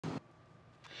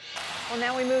Well,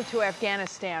 now we move to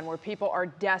Afghanistan, where people are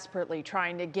desperately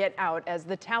trying to get out as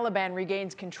the Taliban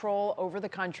regains control over the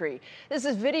country. This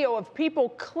is video of people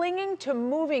clinging to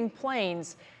moving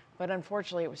planes, but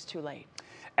unfortunately it was too late.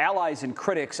 Allies and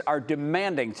critics are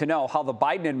demanding to know how the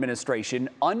Biden administration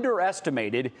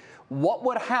underestimated what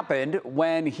would happen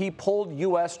when he pulled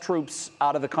U.S. troops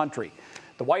out of the country.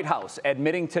 The White House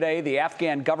admitting today the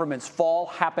Afghan government's fall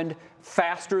happened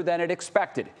faster than it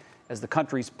expected, as the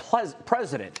country's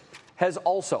president has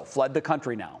also fled the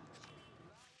country now.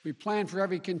 We plan for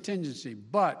every contingency,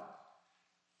 but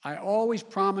I always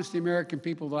promise the American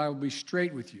people that I will be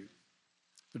straight with you.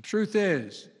 The truth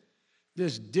is,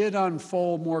 this did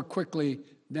unfold more quickly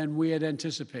than we had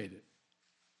anticipated.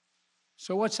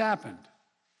 So what's happened?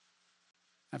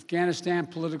 Afghanistan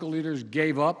political leaders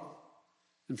gave up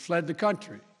and fled the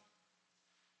country.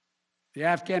 The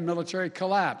Afghan military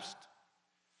collapsed,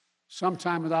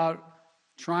 sometime without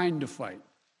trying to fight.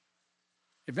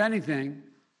 If anything,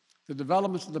 the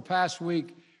developments of the past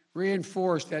week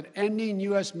reinforced that ending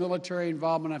U.S. military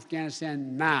involvement in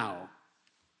Afghanistan now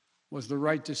was the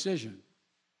right decision.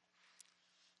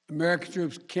 American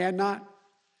troops cannot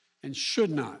and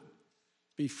should not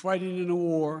be fighting in a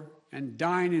war and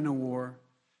dying in a war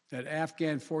that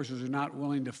Afghan forces are not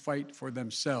willing to fight for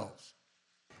themselves.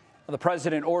 The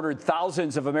president ordered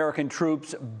thousands of American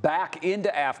troops back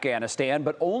into Afghanistan,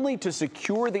 but only to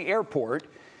secure the airport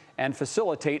and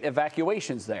facilitate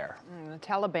evacuations there. The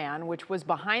Taliban, which was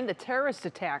behind the terrorist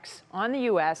attacks on the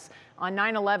U.S. on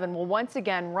 9/11, will once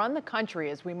again run the country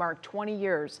as we mark 20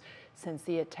 years since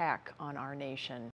the attack on our nation.